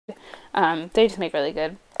They just make really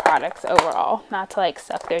good products overall. Not to like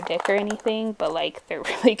suck their dick or anything, but like they're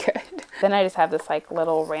really good. Then I just have this like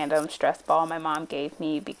little random stress ball my mom gave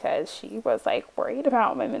me because she was like worried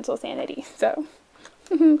about my mental sanity. So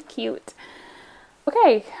cute.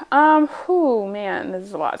 Okay, whew, man, this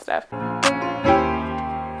is a lot of stuff.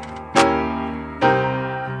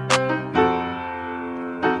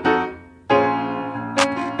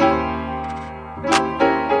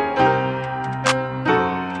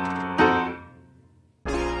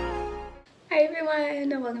 Hi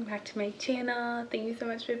everyone, and welcome back to my channel. Thank you so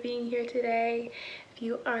much for being here today. If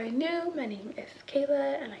you are new, my name is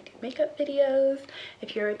Kayla and I do makeup videos.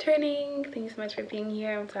 If you're returning, thank you so much for being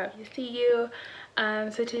here. I'm so happy to see you.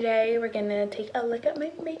 So today we're gonna take a look at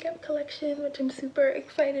my makeup collection, which I'm super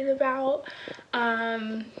excited about.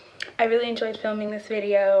 I really enjoyed filming this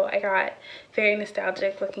video. I got very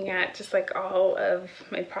nostalgic looking at just like all of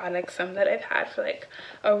my products, some that I've had for like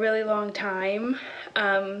a really long time.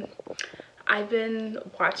 I've been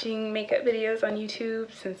watching makeup videos on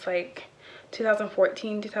YouTube since like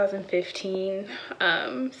 2014, 2015.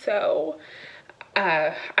 I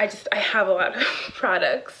have a lot of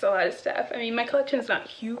products, a lot of stuff. I mean, my collection is not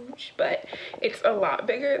huge, but it's a lot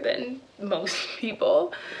bigger than most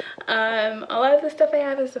people. A lot of the stuff I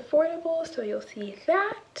have is affordable, so you'll see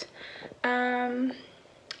that. And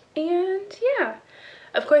yeah.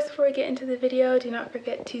 Of course, before we get into the video, do not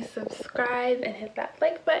forget to subscribe and hit that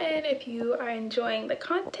like button if you are enjoying the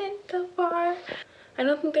content so far. I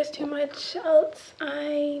don't think there's too much else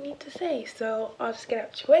I need to say, so I'll just get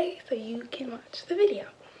out your way so you can watch the video.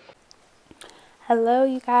 Hello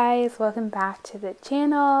you guys, welcome back to the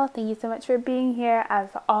channel. Thank you so much for being here as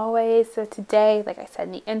always. So today, like I said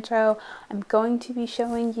in the intro, I'm going to be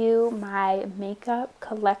showing you my makeup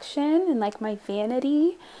collection and like my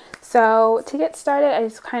vanity. So to get started, I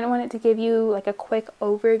just kind of wanted to give you like a quick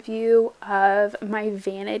overview of my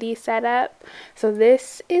vanity setup. So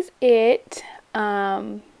this is it.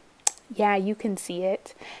 Yeah, you can see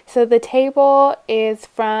it. So the table is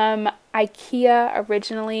from IKEA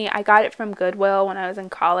originally. I got it from Goodwill when I was in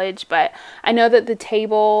college, but I know that the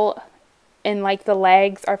table and like the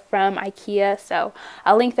legs are from IKEA, so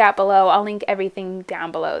I'll link that below. I'll link everything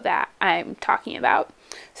down below that I'm talking about.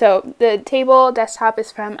 So the table desktop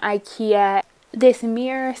is from IKEA. This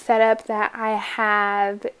mirror setup that I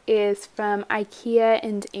have is from IKEA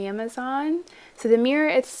and Amazon. So the mirror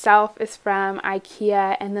itself is from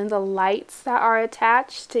IKEA, and then the lights that are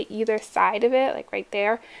attached to either side of it, like right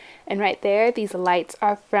there and right there, these lights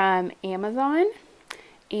are from Amazon.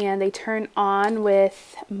 And they turn on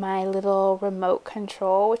with my little remote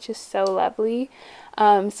control, which is so lovely.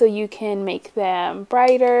 So you can make them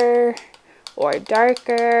brighter or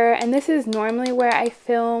darker. And this is normally where I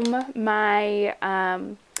film my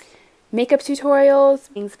makeup tutorials,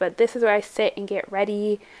 but this is where I sit and get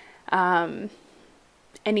ready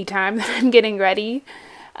anytime that I'm getting ready.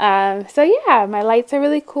 So yeah, my lights are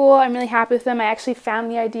really cool. I'm really happy with them. I actually found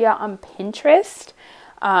the idea on Pinterest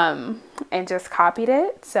and just copied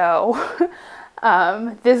it. So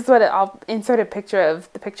this is what I'll insert a picture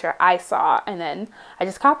of the picture I saw, and then I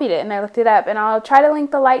just copied it and I looked it up, and I'll try to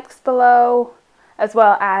link the lights below as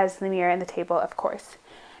well as the mirror and the table, of course.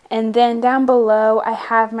 And then down below I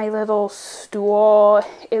have my little stool.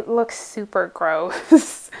 It looks super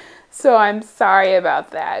gross. So I'm sorry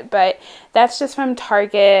about that, but that's just from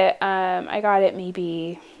Target. I got it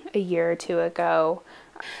maybe a year or two ago.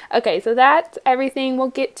 Okay, so that's everything. We'll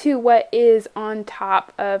get to what is on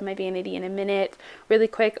top of my vanity in a minute. Really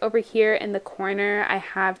quick, over here in the corner, I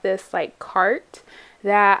have this like cart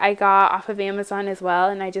that I got off of Amazon as well,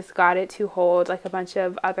 and I just got it to hold like a bunch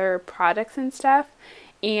of other products and stuff.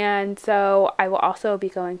 And so I will also be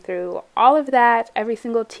going through all of that, every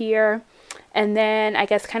single tier. And then I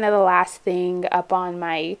guess kind of the last thing up on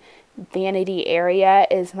my vanity area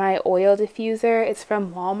is my oil diffuser. It's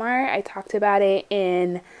from Walmart. I talked about it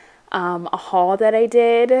in a haul that I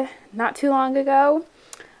did not too long ago.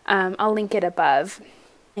 I'll link it above.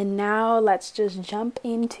 And now let's just jump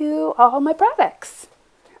into all my products.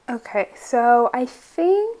 Okay, so I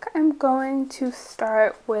think I'm going to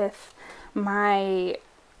start with my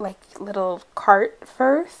like little cart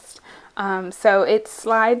first. So it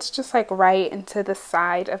slides just like right into the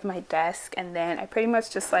side of my desk, and then I pretty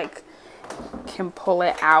much just like can pull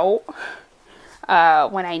it out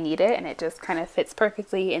when I need it, and it just kind of fits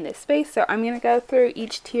perfectly in this space. So I'm gonna go through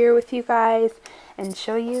each tier with you guys and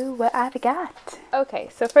show you what I've got. Okay,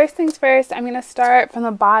 so first things first, I'm gonna start from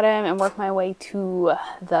the bottom and work my way to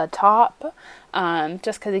the top,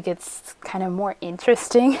 just because it gets kind of more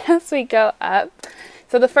interesting as we go up.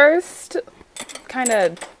 So the first kind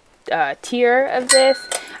of tier of this,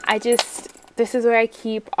 this is where I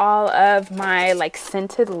keep all of my like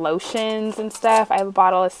scented lotions and stuff. I have a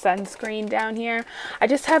bottle of sunscreen down here. I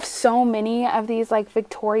just have so many of these like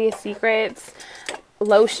Victoria's Secrets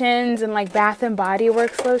lotions and like Bath and Body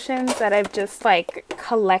Works lotions that I've just like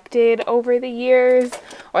collected over the years,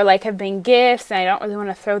 or like have been gifts and I don't really want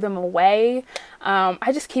to throw them away.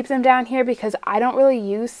 I just keep them down here because I don't really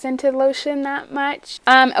use scented lotion that much.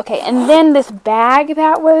 Okay, and then this bag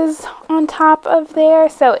that was on top of there.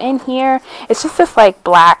 So in here, it's just this like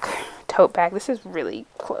black tote bag. This is really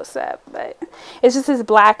close up, but it's just this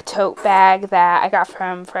black tote bag that I got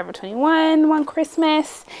from Forever 21 one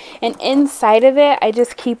Christmas, and inside of it I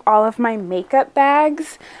just keep all of my makeup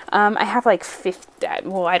bags. I have like 50,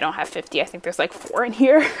 well I don't have 50, I think there's like 4 in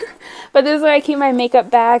here but this is where I keep my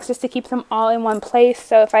makeup bags, just to keep them all in one place,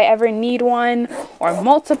 so if I ever need one or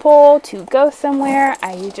multiple to go somewhere,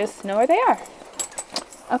 I just know where they are.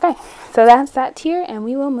 Okay, so that's that tier, and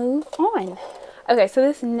we will move on. Okay, so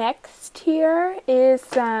this next tier is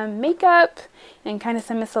some makeup and kind of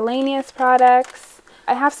some miscellaneous products.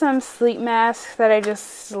 I have some sleep masks that I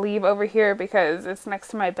just leave over here because it's next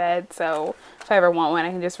to my bed, so if I ever want one, I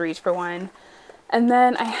can just reach for one. And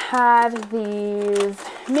then I have these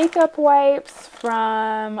makeup wipes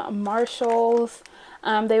from Marshall's.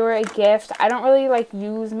 They were a gift. I don't really like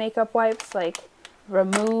use makeup wipes, like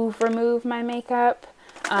remove my makeup.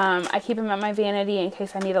 I keep them at my vanity in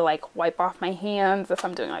case I need to like wipe off my hands if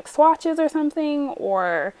I'm doing like swatches or something,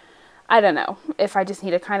 or I don't know, if I just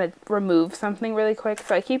need to kind of remove something really quick.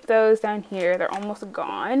 So I keep those down here. They're almost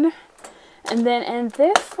gone. And then in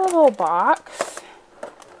this little box,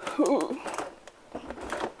 oh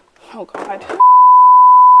god.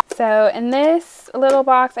 So in this little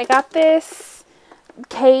box, I got this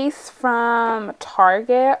case from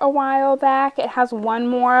Target a while back. It has one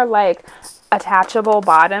more like attachable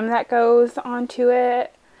bottom that goes onto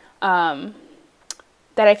it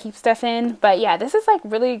that I keep stuff in. But yeah, this is like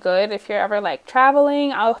really good if you're ever like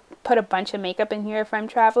traveling. I'll put a bunch of makeup in here if I'm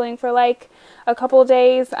traveling for like a couple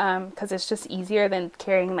days, because it's just easier than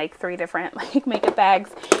carrying like 3 different like makeup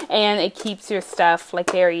bags, and it keeps your stuff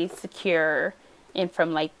like very secure and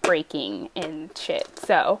from like breaking and shit.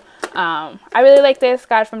 So I really like this.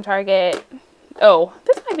 Got it from Target. Oh,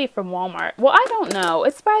 this might be from Walmart. Well, I don't know.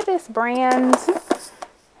 It's by this brand.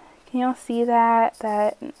 Can y'all see that?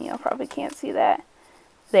 Y'all probably can't see that.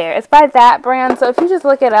 There. It's by that brand. So if you just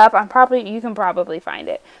look it up, you can probably find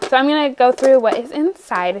it. So I'm going to go through what is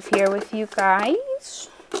inside of here with you guys.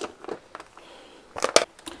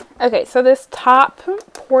 Okay, so this top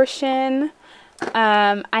portion,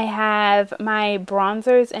 I have my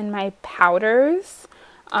bronzers and my powders.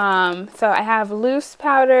 So I have loose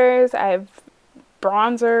powders, I have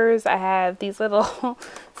bronzers, I have these little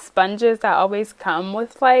sponges that always come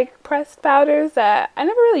with like pressed powders that I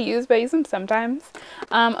never really use, but I use them sometimes.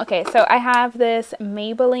 Okay, so I have this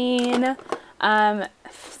Maybelline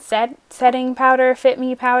setting powder, Fit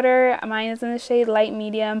Me powder. Mine is in the shade light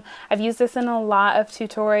medium. I've used this in a lot of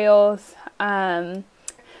tutorials.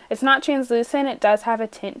 It's not translucent, it does have a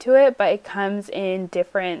tint to it, but it comes in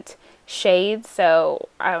different shades, so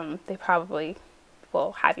they probably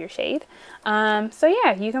will have your shade. So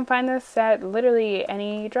yeah, you can find this at literally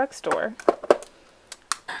any drugstore.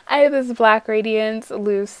 I have this Black Radiance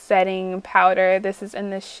loose setting powder. This is in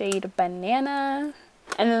the shade Banana.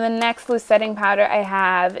 And then the next loose setting powder I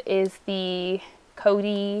have is the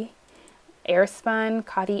Coty Airspun.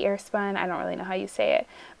 I don't really know how you say it,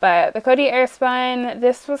 but the Coty Airspun,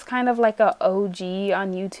 this was kind of like a OG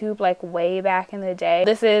on YouTube, like way back in the day.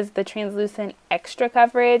 This is the translucent extra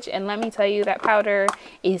coverage, and let me tell you, that powder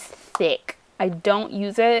is thick. I don't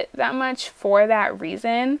use it that much for that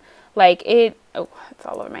reason. Like it's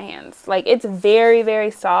all over my hands. Like it's very, very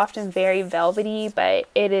soft and very velvety, but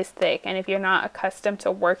it is thick. And if you're not accustomed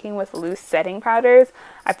to working with loose setting powders,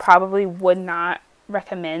 I probably would not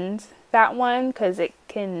recommend that one because it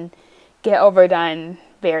can get overdone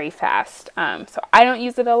very fast. So I don't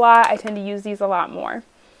use it a lot. I tend to use these a lot more.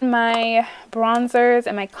 My bronzers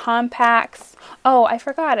and my compacts. Oh, I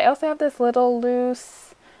forgot. I also have this little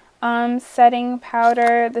loose setting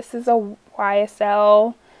powder. This is a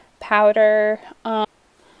YSL powder.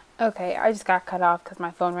 Okay, I just got cut off because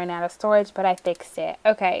my phone ran out of storage, but I fixed it.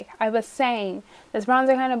 Okay, I was saying, this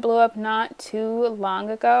bronzer kind of blew up not too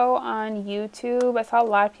long ago on YouTube. I saw a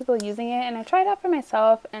lot of people using it, and I tried it out for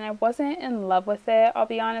myself, and I wasn't in love with it, I'll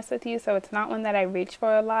be honest with you. So it's not one that I reach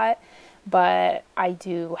for a lot, but I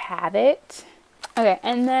do have it. Okay,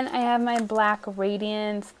 and then I have my Black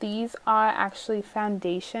Radiance. These are actually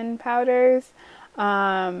foundation powders.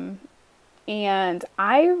 And and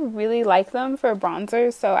I really like them for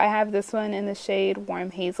bronzers. So I have this one in the shade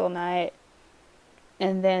Warm Hazelnut,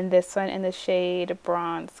 and then this one in the shade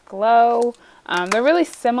Bronze Glow. They're really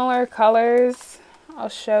similar colors. I'll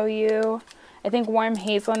show you. I think Warm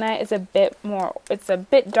Hazelnut is a bit more, it's a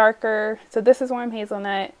bit darker. So this is Warm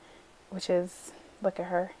Hazelnut, which is, look at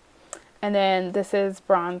her. And then this is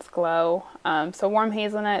Bronze Glow. So Warm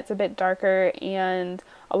Hazelnut, it's a bit darker and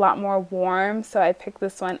a lot more warm. So I picked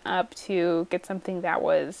this one up to get something that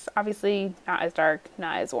was obviously not as dark,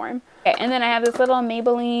 not as warm. Okay, and then I have this little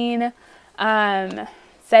Maybelline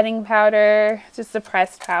setting powder, just a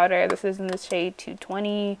pressed powder. This is in the shade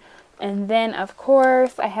 220. And then of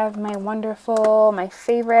course I have my wonderful, my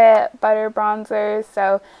favorite butter bronzers.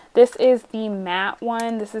 So this is the matte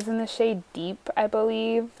one. This is in the shade Deep, I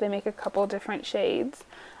believe. They make a couple different shades.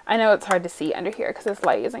 I know it's hard to see under here because this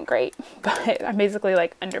light isn't great, but I'm basically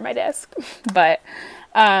like under my desk. But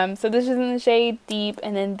so this is in the shade Deep,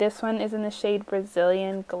 and then this one is in the shade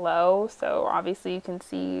Brazilian Glow. So obviously you can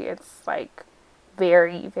see it's like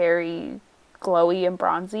very, very glowy and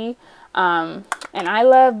bronzy. And I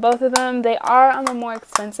love both of them. They are on the more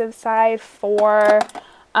expensive side for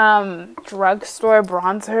drugstore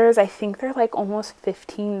bronzers. I think they're like almost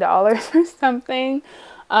 $15 or something.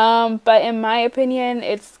 But in my opinion,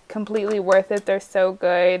 it's completely worth it. They're so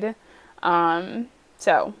good.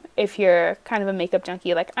 So if you're kind of a makeup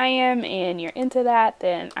junkie like I am and you're into that,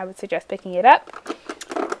 then I would suggest picking it up.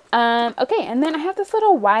 Okay, and then I have this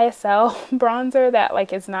little YSL bronzer that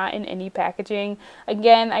like is not in any packaging.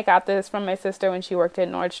 Again, I got this from my sister when she worked at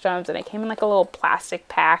Nordstrom's, and it came in like a little plastic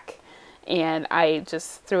pack, and I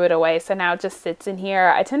just threw it away. So now it just sits in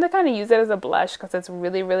here. I tend to kind of use it as a blush because it's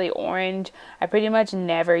really, really orange. I pretty much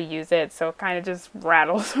never use it, so it kind of just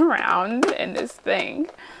rattles around in this thing.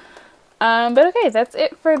 But okay, that's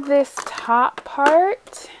it for this top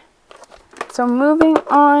part. So moving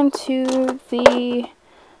on to the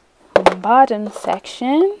bottom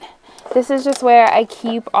section. This is just where I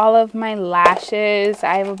keep all of my lashes.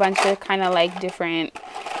 I have a bunch of kind of like different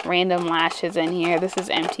random lashes in here. This is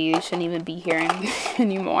empty. It shouldn't even be here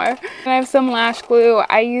anymore. And I have some lash glue.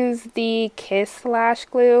 I use the Kiss lash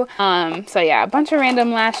glue. So yeah, a bunch of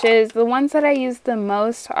random lashes. The ones that I use the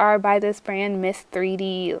most are by this brand, Miss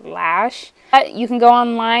 3D Lash. But you can go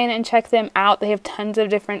online and check them out. They have tons of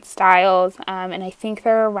different styles, and I think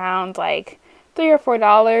they're around like $3 or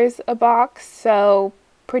 $4 a box, so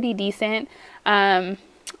pretty decent. I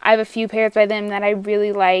have a few pairs by them that I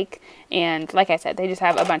really like, and like I said, they just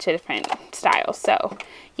have a bunch of different styles. So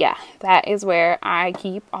yeah, that is where I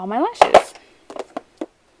keep all my lashes.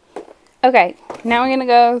 Okay, now we're gonna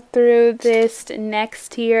go through this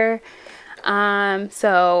next tier.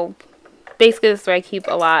 So basically this is where I keep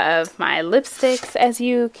a lot of my lipsticks, as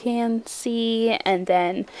you can see, and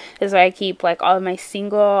then this is where I keep like all of my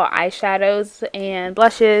single eyeshadows and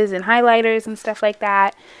blushes and highlighters and stuff like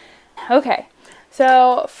that. Okay,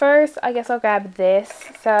 so first I guess I'll grab this.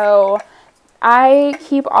 So I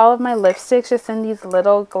keep all of my lipsticks just in these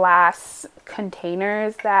little glass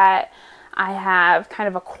containers that I have kind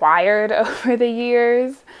of acquired over the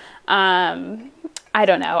years. I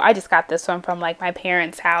don't know, I just got this one from like my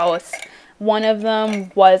parents' house. One of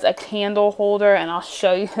them was a candle holder, and I'll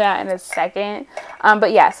show you that in a second.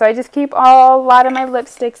 But yeah, so I just keep a lot of my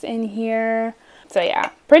lipsticks in here. So yeah,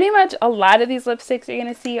 pretty much a lot of these lipsticks you're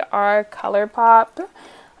going to see are ColourPop.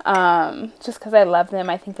 Just because I love them.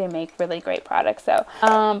 I think they make really great products. So,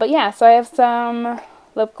 but yeah, so I have some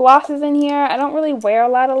lip glosses in here. I don't really wear a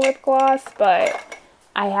lot of lip gloss, but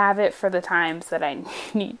I have it for the times that I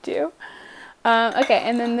need to. Okay,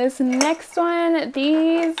 and then this next one,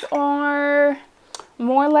 these are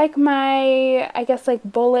more like my, I guess, like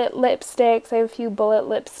bullet lipsticks. I have a few bullet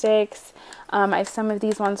lipsticks. I have some of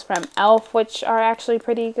these ones from e.l.f., which are actually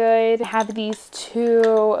pretty good. I have these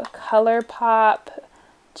two ColourPop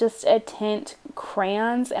Just a Tint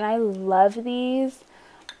crayons, and I love these.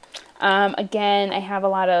 Again, I have a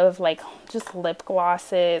lot of like just lip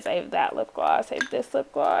glosses. I have that lip gloss, I have this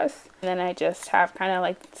lip gloss, and then I just have kind of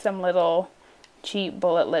like some little cheap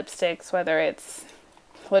bullet lipsticks, whether it's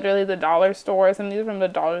literally the dollar store. Some of these are from the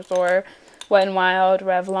dollar store, Wet n Wild,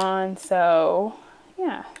 Revlon. So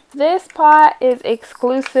yeah, this pot is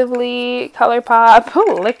exclusively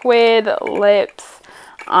ColourPop liquid lips,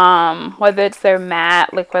 whether it's their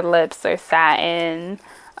matte liquid lips or satin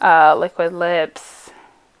liquid lips.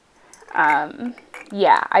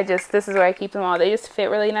 Yeah, this is where I keep them all. They just fit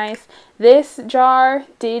really nice. This jar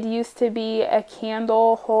did used to be a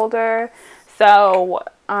candle holder. So,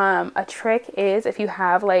 a trick is if you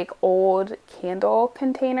have like old candle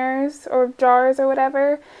containers or jars or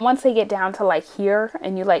whatever, once they get down to like here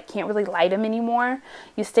and you like can't really light them anymore,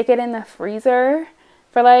 you stick it in the freezer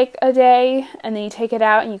for like a day, and then you take it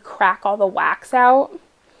out and you crack all the wax out,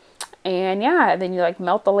 and yeah, then you like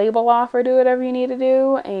melt the label off or do whatever you need to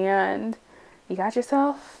do, and you got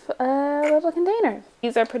yourself a little container.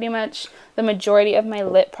 These are pretty much the majority of my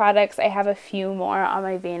lip products. I have a few more on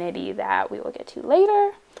my vanity that we will get to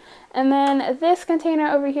later. And then this container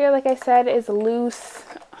over here, like I said, is loose.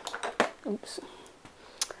 Oops.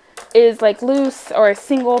 Is like loose or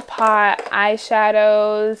single pot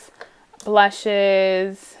eyeshadows,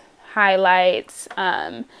 blushes, highlights,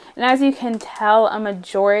 and as you can tell, a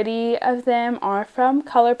majority of them are from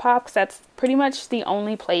ColourPop, because that's pretty much the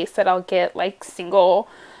only place that I'll get like single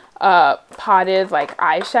potted like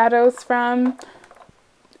eyeshadows from.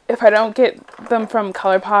 If I don't get them from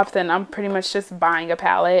ColourPop, then I'm pretty much just buying a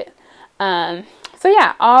palette. So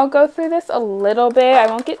yeah, I'll go through this a little bit. I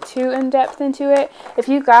won't get too in depth into it. If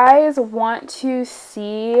you guys want to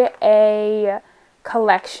see a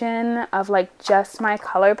collection of like just my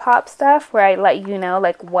ColourPop stuff where I let you know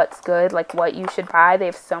like what's good, like what you should buy, they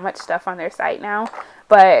have so much stuff on their site now.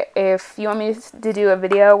 But if you want me to do a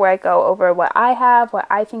video where I go over what I have, what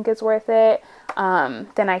I think is worth it,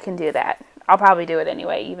 then I can do that. I'll probably do it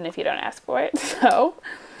anyway, even if you don't ask for it. So,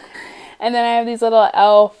 and then I have these little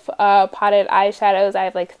e.l.f. Potted eyeshadows. I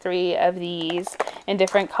have like 3 of these in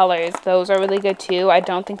different colors. Those are really good too. I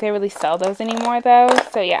don't think they really sell those anymore though.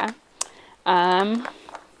 So yeah.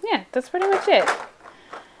 Yeah, that's pretty much it.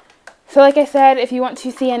 So like I said, if you want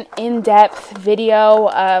to see an in-depth video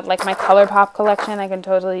of like my ColourPop collection, I can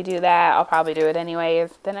totally do that. I'll probably do it anyways.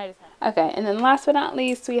 Okay, and then last but not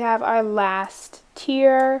least, we have our last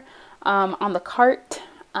tier on the cart.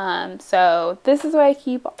 So this is where I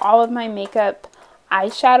keep all of my makeup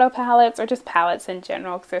eyeshadow palettes, or just palettes in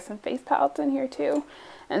general, because there's some face palettes in here too.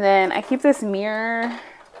 And then I keep this mirror,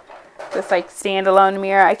 this like standalone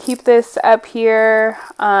mirror. I keep this up here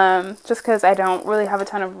just because I don't really have a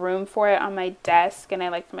ton of room for it on my desk, and I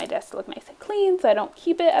like for my desk to look nice and clean, so I don't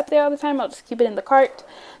keep it up there all the time. I'll just keep it in the cart.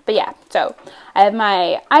 But yeah, so I have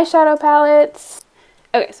my eyeshadow palettes.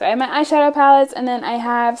 Okay, so I have my eyeshadow palettes, and then I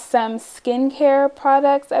have some skincare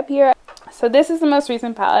products up here. So this is the most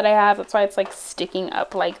recent palette I have. That's why it's like sticking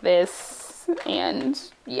up like this, and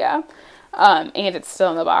yeah. And it's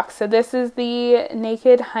still in the box. So this is the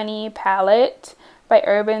Naked Honey palette by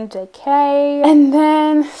Urban Decay. And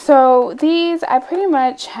then, so these I pretty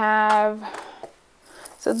much have,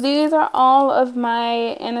 so these are all of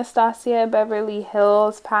my Anastasia Beverly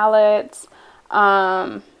Hills palettes.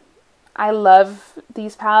 I love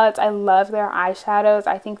these palettes. I love their eyeshadows.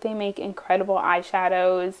 I think they make incredible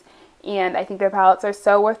eyeshadows, and I think their palettes are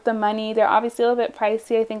so worth the money. They're obviously a little bit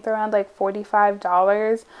pricey. I think they're around like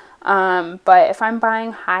 $45. But if I'm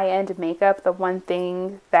buying high-end makeup, the one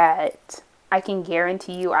thing that I can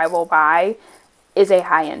guarantee you I will buy is a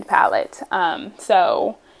high-end palette.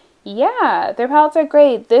 So yeah, their palettes are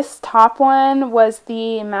great. This top one was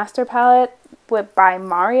the Master Palette by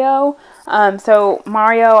Mario. So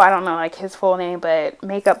Mario, I don't know like his full name, but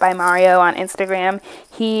Makeup by Mario on Instagram.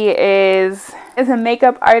 He is a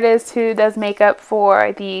makeup artist who does makeup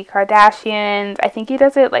for the Kardashians. I think he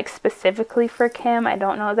does it like specifically for Kim. I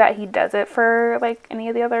don't know that he does it for like any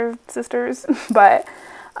of the other sisters, but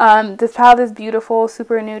this palette is beautiful,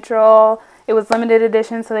 super neutral. It was limited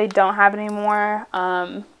edition, so they don't have it anymore.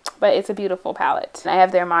 But it's a beautiful palette. I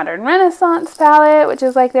have their Modern Renaissance palette, which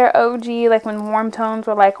is like their OG, like when warm tones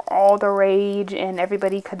were like all the rage and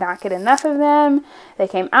everybody could not get enough of them. They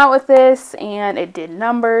came out with this and it did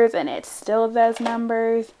numbers, and it still does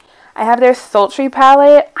numbers. I have their Sultry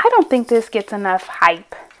palette. I don't think this gets enough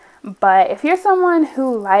hype, but if you're someone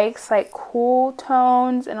who likes like cool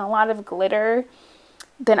tones and a lot of glitter,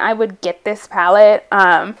 then I would get this palette.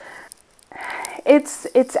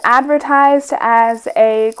 It's advertised as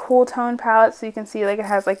a cool tone palette, so you can see like it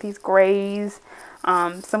has like these grays,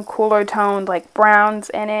 some cooler toned like browns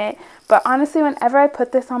in it. But honestly, whenever I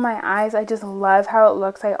put this on my eyes, I just love how it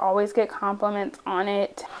looks. I always get compliments on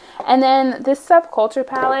it. And then this Subculture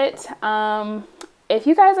palette, if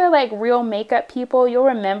you guys are like real makeup people, you'll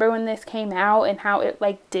remember when this came out and how it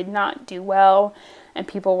like did not do well. And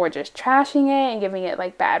people were just trashing it and giving it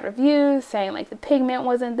like bad reviews, saying like the pigment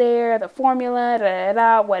wasn't there, the formula, da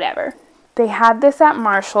da da, whatever. They had this at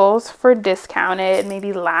Marshall's for discounted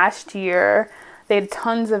maybe last year. They had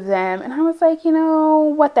tons of them, and I was like, you know,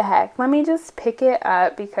 what the heck? Let me just pick it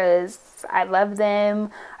up because I love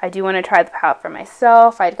them. I do want to try the palette for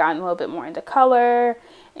myself. I'd gotten a little bit more into color,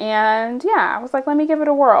 And yeah, I was like, let me give it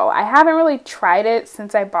a whirl. I haven't really tried it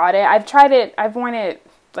since I bought it. I've worn it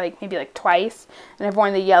like maybe like twice, and I've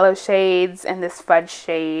worn the yellow shades and this fudge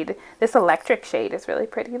shade. This electric shade is really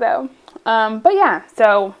pretty though. But yeah,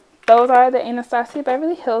 so those are the Anastasia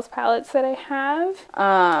Beverly Hills palettes that I have.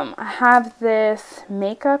 I have this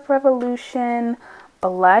Makeup Revolution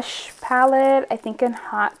blush palette, I think in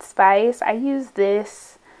Hot Spice. I use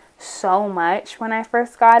this so much when I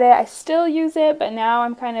first got it. I still use it, but now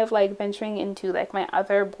I'm kind of like venturing into like my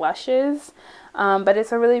other blushes. But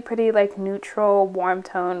it's a really pretty like neutral warm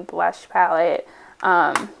tone blush palette.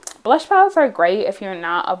 Blush palettes are great if you're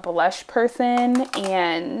not a blush person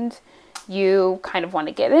and you kind of want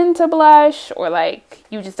to get into blush, or like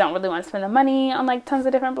you just don't really want to spend the money on like tons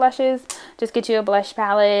of different blushes. Just get you a blush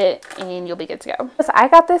palette and you'll be good to go. So I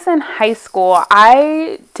got this in high school.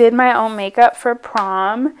 I did my own makeup for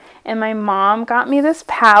prom and my mom got me this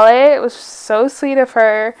palette. It was so sweet of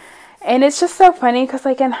her. And it's just so funny because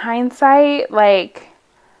like in hindsight, like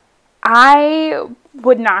I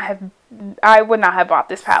would not have bought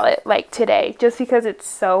this palette like today, just because it's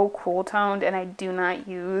so cool toned and I do not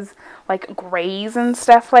use like grays and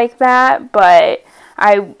stuff like that. But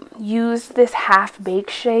I used this Half Baked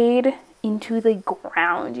shade into the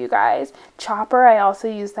ground, you guys. Chopper, I also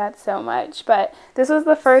use that so much. But this was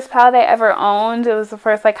the first palette I ever owned. It was the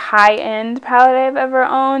first like high-end palette I've ever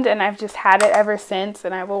owned, and I've just had it ever since,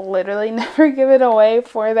 and I will literally never give it away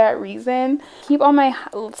for that reason. Keep all my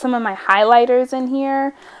some of my highlighters in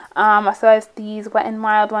here. So I have these Wet n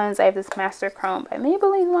Wild ones. I have this Master Chrome by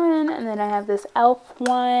Maybelline one, and then I have this e.l.f.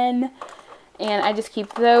 one, and I just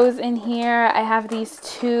keep those in here. I have these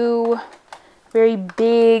two very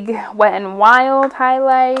big Wet n Wild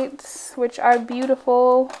highlights, which are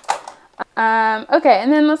beautiful. Okay,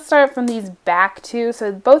 and then let's start from these back two.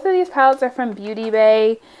 So both of these palettes are from Beauty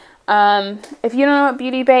Bay. If you don't know what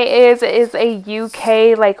Beauty Bay is, it is a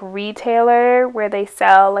UK like retailer where they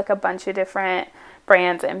sell like a bunch of different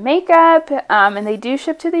brands and makeup, and they do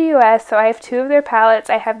ship to the US. So I have two of their palettes.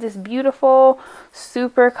 I have this beautiful,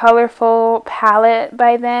 super colorful palette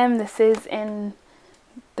by them. This is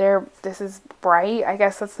Bright, I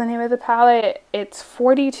guess that's the name of the palette. It's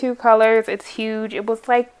 42 colors. It's huge. It was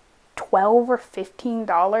like $12 or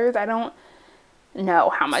 $15. I don't know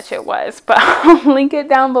how much it was, but I'll link it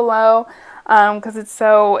down below because it's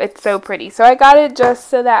so pretty. So I got it just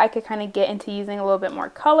so that I could kind of get into using a little bit more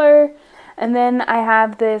color. And then I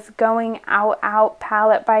have this Going Out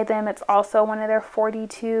palette by them. It's also one of their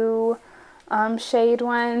 42 shade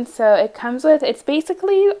ones. So it comes with, it's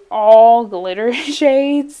basically all glitter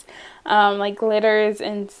shades, like glitters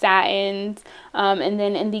and satins, and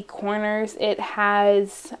then in the corners it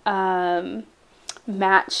has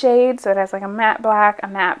matte shades. So it has like a matte black, a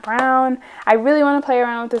matte brown. I really want to play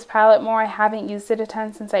around with this palette more. I haven't used it a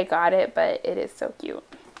ton since I got it, but it is so cute.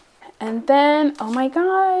 And then, oh my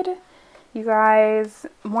god, you guys,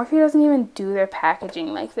 Morphe doesn't even do their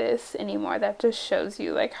packaging like this anymore. That just shows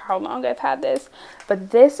you like how long I've had this.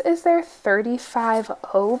 But this is their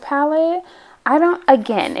 35O palette.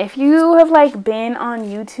 Again, if you have like been on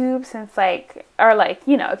YouTube since like, or like,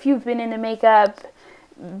 you know, if you've been into makeup,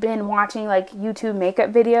 been watching like YouTube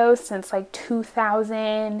makeup videos since like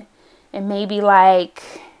 2000 and maybe like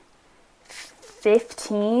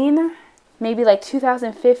 15, maybe like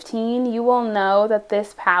 2015, you will know that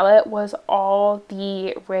this palette was all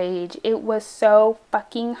the rage. It was so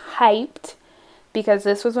fucking hyped because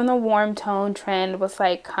this was when the warm tone trend was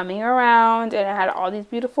like coming around, and it had all these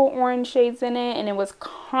beautiful orange shades in it, and it was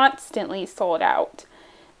constantly sold out.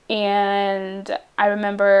 And I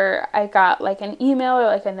remember I got like an email or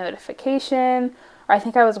like a notification, or I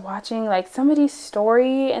think I was watching like somebody's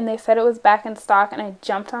story and they said it was back in stock, and I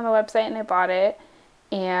jumped on the website and I bought it,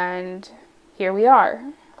 and here we are,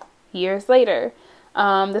 years later.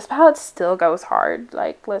 This palette still goes hard,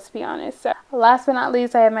 like, let's be honest. So, last but not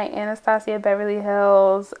least, I have my Anastasia Beverly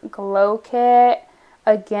Hills Glow Kit.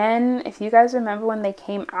 Again, if you guys remember when they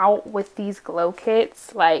came out with these glow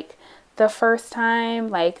kits, like, the first time,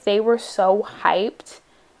 like, they were so hyped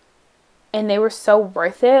and they were so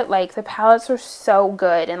worth it. Like, the palettes were so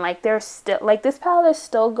good, and like, they're still, like, this palette is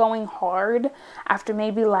still going hard after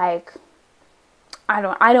maybe like, I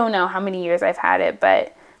don't know how many years I've had it,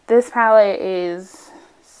 but this palette is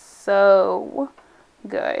so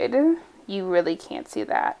good. You really can't see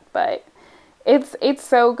that, but it's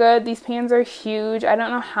so good. These pans are huge. I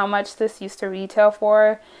don't know how much this used to retail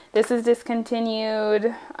for. This is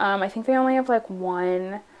discontinued. I think they only have like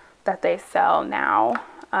one that they sell now.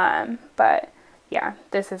 But yeah,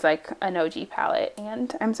 this is like an OG palette,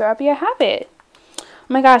 and I'm so happy I have it.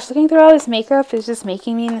 my gosh, looking through all this makeup is just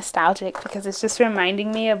making me nostalgic because it's just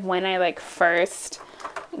reminding me of when I like first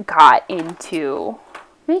got into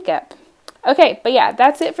makeup. Okay, but yeah,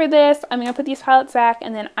 that's it for this. I'm going to put these palettes back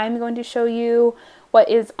and then I'm going to show you what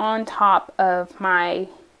is on top of my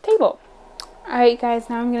table. Alright guys,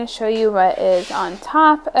 now I'm going to show you what is on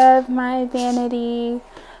top of my vanity.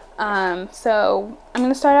 So I'm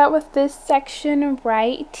going to start out with this section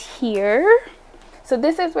right here. So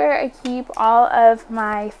this is where I keep all of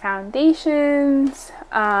my foundations.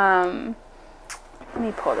 Let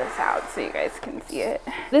me pull this out so you guys can see it.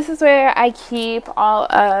 This is where I keep all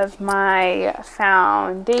of my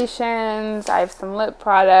foundations. I have some lip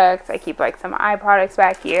products. I keep like some eye products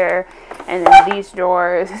back here. And then these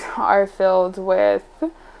drawers are filled with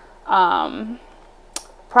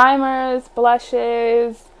primers,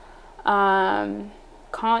 blushes, contour.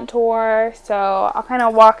 So I'll kind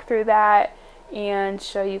of walk through that and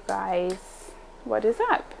show you guys what is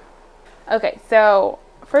up. Okay, so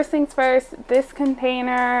first things first, this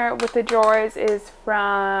container with the drawers is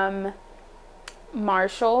from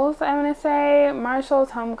Marshall's, I want to say.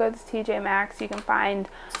 Marshall's, Home Goods, TJ Maxx. You can find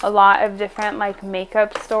a lot of different like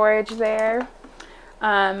makeup storage there.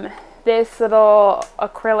 This little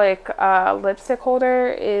acrylic lipstick holder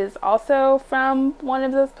is also from one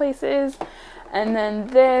of those places. And then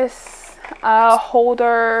this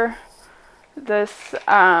holder, this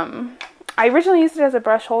I originally used it as a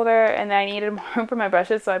brush holder and then I needed more room for my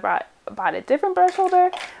brushes, so I bought a different brush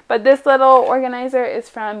holder. But this little organizer is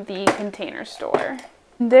from the Container Store.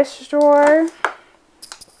 In this drawer,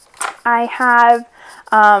 I have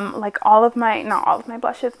like all of my, not all of my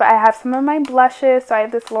blushes, but I have some of my blushes. So I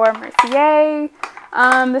have this Laura Mercier.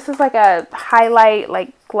 This is like a highlight,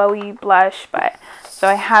 like glowy blush, but so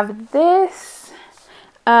I have this.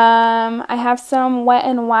 I have some Wet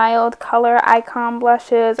n Wild Color Icon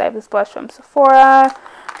blushes. I have this blush from Sephora.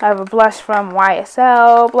 I have a blush from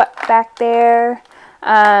YSL back there.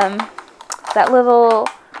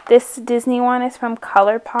 This Disney one is from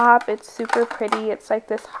ColourPop. It's super pretty. It's like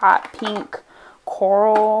this hot pink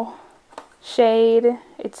coral shade.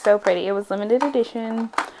 It's so pretty. It was limited edition.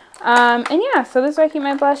 And yeah, so this is where I keep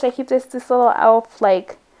my blush. I keep this little e.l.f.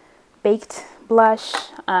 like baked blush.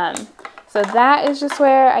 So that is just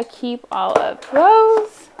where I keep all of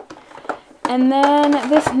those. And then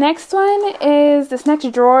this next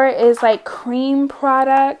drawer is like cream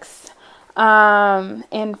products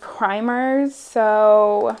and primers.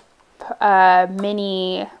 So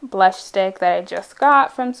mini blush stick that I just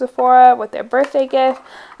got from Sephora with their birthday gift.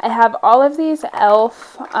 I have all of these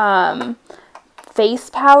e.l.f. Face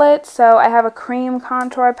palettes. So I have a cream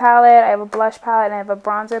contour palette, I have a blush palette, and I have a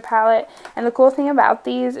bronzer palette. And the cool thing about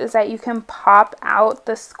these is that you can pop out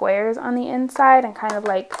the squares on the inside and kind of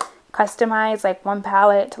like customize like one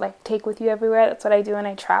palette to like take with you everywhere. That's what I do when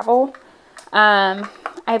I travel. I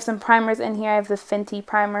have some primers in here. I have the Fenty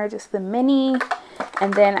primer, just the mini,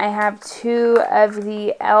 and then I have two of the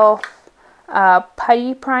e.l.f.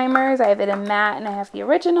 putty primers. I have it in matte and I have the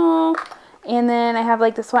original. And then I have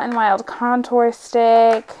like this Wet n Wild contour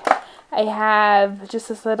stick. I have just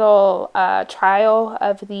this little trial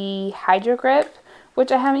of the Hydro Grip,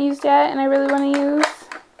 which I haven't used yet and I really want to use.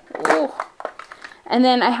 Ooh. And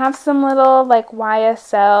then I have some little like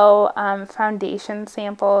YSL foundation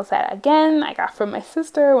samples that again I got from my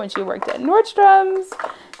sister when she worked at Nordstrom's.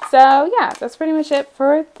 So yeah, that's pretty much it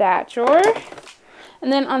for that drawer.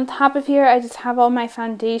 And then on top of here I just have all my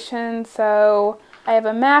foundations. So I have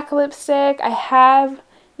a MAC lipstick. I have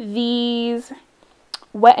these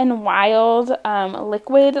Wet n Wild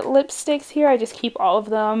liquid lipsticks here. I just keep all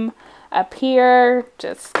of them up here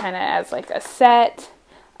just kind of as like a set.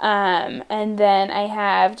 And then I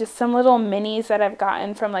have just some little minis that I've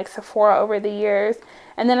gotten from like Sephora over the years.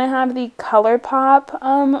 And then I have the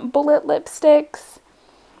ColourPop bullet lipsticks.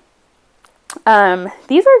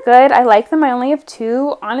 These are good. I like them. I only have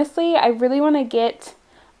two. Honestly, I really want to get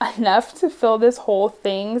enough to fill this whole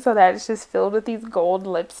thing so that it's just filled with these gold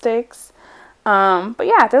lipsticks. But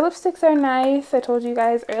yeah, their lipsticks are nice. I told you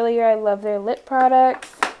guys earlier I love their lip products.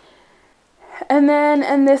 And then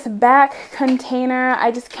in this back container, I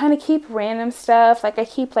just kind of keep random stuff. Like I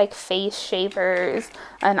keep like face shavers,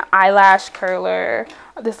 an eyelash curler,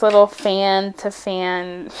 this little fan to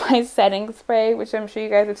fan my setting spray, which I'm sure you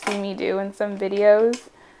guys have seen me do in some videos.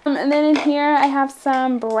 And then in here I have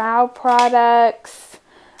some brow products.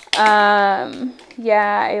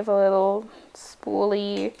 Yeah, I have a little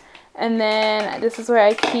spoolie. And then this is where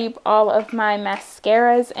I keep all of my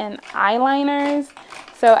mascaras and eyeliners.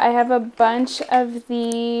 So I have a bunch of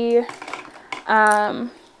the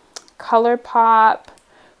ColourPop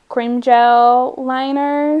cream gel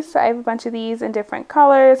liners. I have a bunch of these in different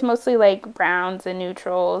colors, mostly like browns and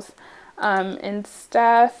neutrals and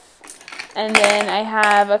stuff. And then I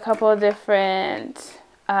have a couple of different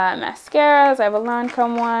mascaras. I have a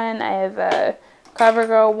Lancome one. I have a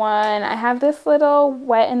CoverGirl one. I have this little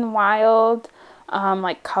Wet n Wild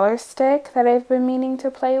like color stick that I've been meaning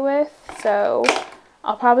to play with. So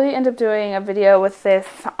I'll probably end up doing a video with this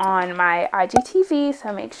on my IGTV,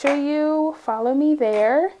 so make sure you follow me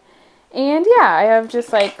there. And yeah, I have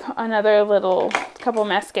just like another little couple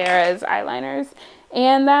mascaras, eyeliners,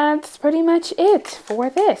 and that's pretty much it for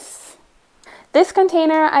this. This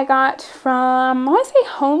container I got from, I want to say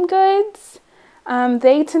Home Goods.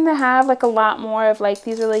 They tend to have like a lot more of like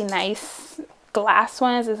these really nice glass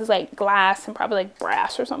ones. This is like glass and probably like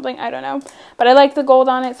brass or something, I don't know, but I like the gold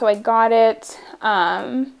on it, so I got it.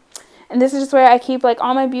 And this is just where I keep like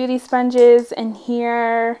all my beauty sponges. And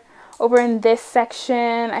here over in this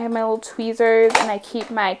section I have my little tweezers, and I keep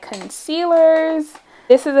my concealers.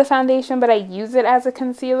 This is a foundation, but I use it as a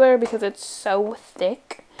concealer because it's so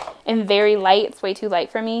thick and very light. It's way too light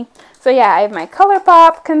for me. So yeah, I have my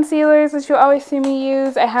ColourPop concealers, which you always see me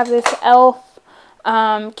use. I have this e.l.f.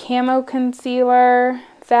 Camo concealer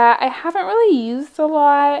that I haven't really used a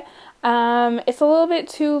lot. It's a little bit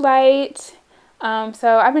too light,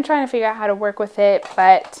 so I've been trying to figure out how to work with it,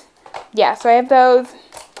 but yeah, so I have those.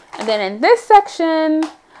 And then in this section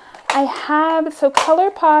I have, so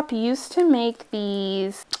ColourPop used to make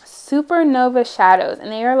these Supernova shadows,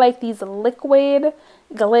 and they are like these liquid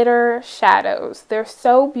glitter shadows. They're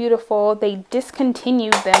so beautiful. They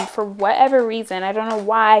discontinued them for whatever reason. I don't know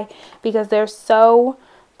why, because they're so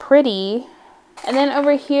pretty. And then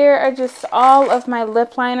over here are just all of my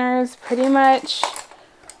lip liners. Pretty much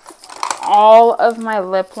all of my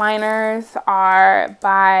lip liners are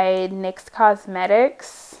by NYX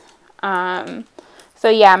Cosmetics. So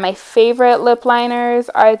yeah, my favorite lip liners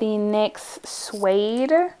are the NYX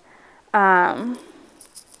Suede.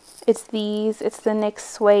 It's these, it's the NYX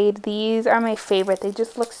Suede. These are my favorite. They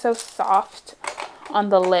just look so soft on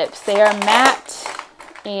the lips. They are matte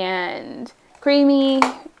and creamy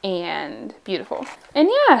and beautiful. And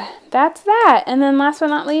yeah, that's that. And then last but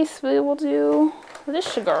not least, we will do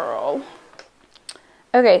this girl.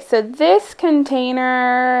 Okay, so this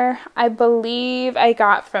container, I believe I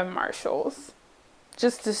got from Marshall's.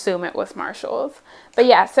 Just assume it was Marshall's. But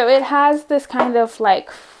yeah, so it has this kind of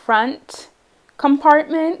like front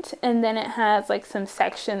compartment, and then it has like some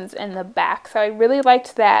sections in the back, so I really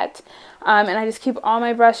liked that. And I just keep all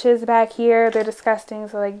my brushes back here. They're disgusting,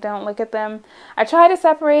 so like don't look at them. I try to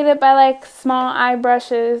separate it by like small eye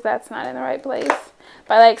brushes. That's not in the right place.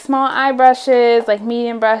 By like small eye brushes, like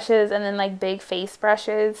medium brushes, and then like big face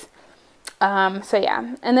brushes. So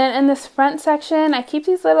yeah, and then in this front section I keep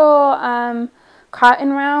these little cotton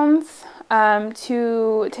rounds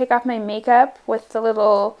to take off my makeup with the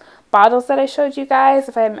little bottles that I showed you guys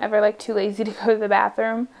if I'm ever like too lazy to go to the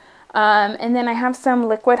bathroom. And then I have some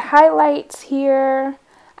liquid highlights here.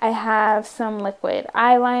 I have some liquid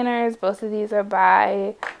eyeliners. Both of these are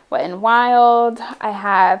by Wet n Wild. I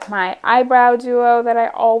have my eyebrow duo that I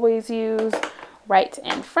always use right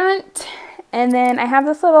in front. And then I have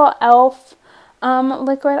this little e.l.f.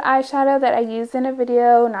 Liquid eyeshadow that I used in a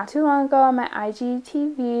video not too long ago on my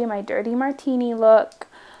IGTV, my Dirty Martini look.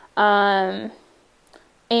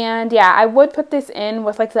 And yeah, I would put this in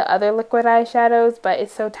with like the other liquid eyeshadows, but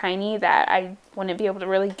it's so tiny that I wouldn't be able to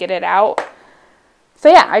really get it out. So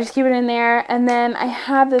yeah, I just keep it in there. And then I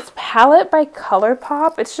have this palette by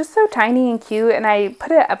ColourPop. It's just so tiny and cute, and I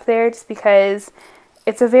put it up there just because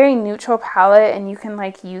it's a very neutral palette and you can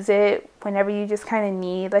like use it whenever you just kind of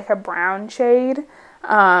need like a brown shade.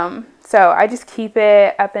 So I just keep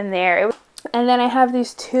it up in there. And then I have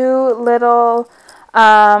these two little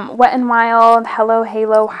Wet n Wild Hello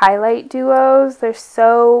Halo highlight duos. They're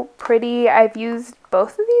so pretty. I've used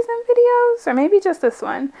both of these in videos, or maybe just this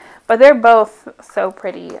one, but they're both so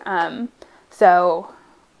pretty. So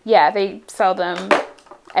yeah, they sell them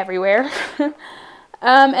everywhere.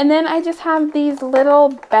 And then I just have these little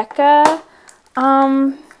Becca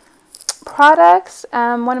products.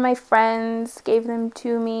 One of my friends gave them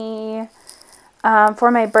to me for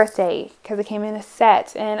my birthday because it came in a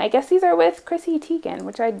set, and I guess these are with Chrissy Teigen,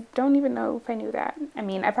 which I don't even know if I knew that. I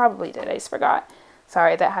mean, I probably did, I just forgot.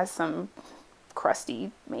 Sorry, that has some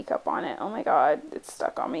crusty makeup on it. Oh my god, it's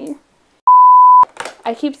stuck on me.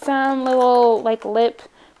 I keep some little like lip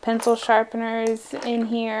pencil sharpeners in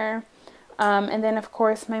here. And then of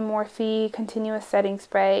course my Morphe continuous setting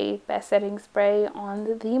spray, best setting spray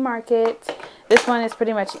on the market. This one is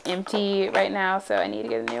pretty much empty right now, so I need to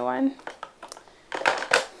get a new one.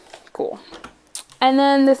 Cool. And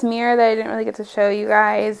then this mirror that I didn't really get to show you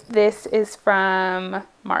guys, this is from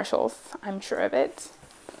Marshall's. I'm sure of it.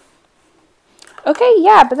 Okay,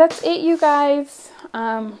 yeah, but that's it, you guys.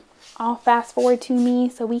 I'll fast forward to me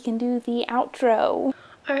so we can do the outro.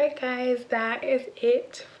 Alright guys, that is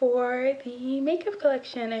it for the makeup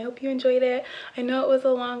collection. I hope you enjoyed it. I know it was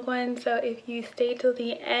a long one, so if you stayed till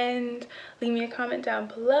the end, leave me a comment down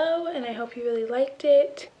below, and I hope you really liked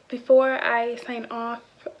it. Before I sign off,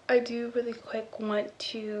 I do really quick want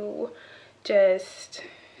to just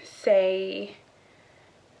say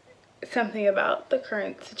something about the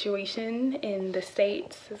current situation in the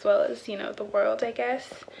States as well as, you know, the world, I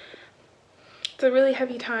guess. It's a really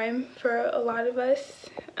heavy time for a lot of us.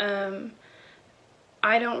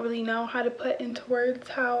 I don't really know how to put into words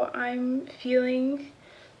how I'm feeling.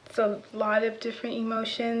 It's a lot of different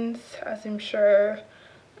emotions, as I'm sure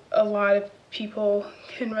a lot of people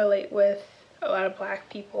can relate with, a lot of Black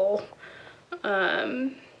people.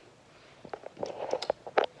 I'm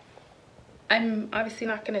obviously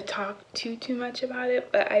not going to talk too much about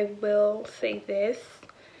it, but I will say this.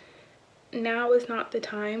 Now is not the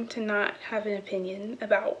time to not have an opinion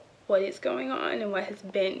about what is going on and what has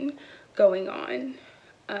been going on.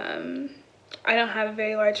 I don't have a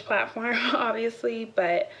very large platform, obviously,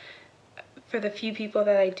 but for the few people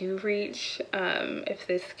that I do reach, if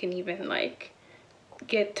this can even like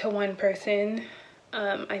get to one person,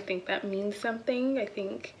 I think that means something. I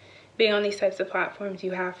think being on these types of platforms,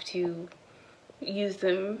 you have to use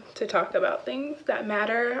them to talk about things that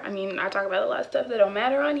matter. I mean, I talk about a lot of stuff that don't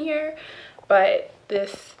matter on here, but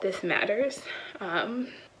this matters.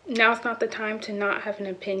 Now's not the time to not have an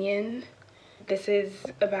opinion. This is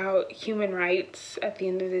about human rights at the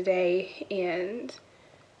end of the day, and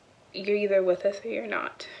you're either with us or you're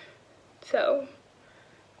not. So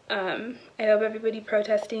I hope everybody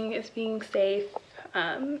protesting is being safe.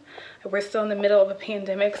 We're still in the middle of a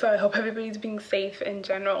pandemic, so I hope everybody's being safe in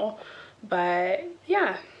general. But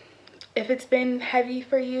yeah, if it's been heavy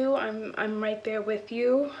for you, I'm right there with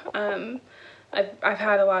you. I've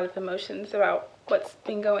had a lot of emotions about what's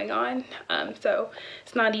been going on, so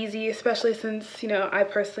it's not easy, especially since, you know, I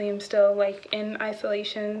personally am still like in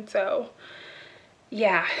isolation. So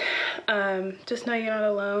yeah, just know you're not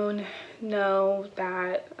alone. Know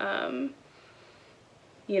that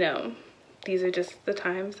you know, these are just the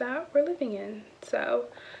times that we're living in. So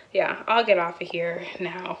yeah, I'll get off of here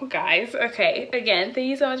now, guys. Okay, again, thank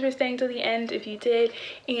you so much for staying till the end if you did,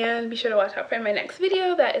 and be sure to watch out for my next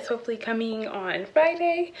video that is hopefully coming on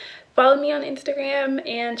Friday. Follow me on Instagram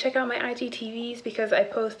and check out my IGTVs because I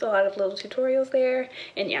post a lot of little tutorials there.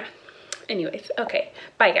 And yeah, anyways, okay,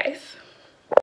 bye guys.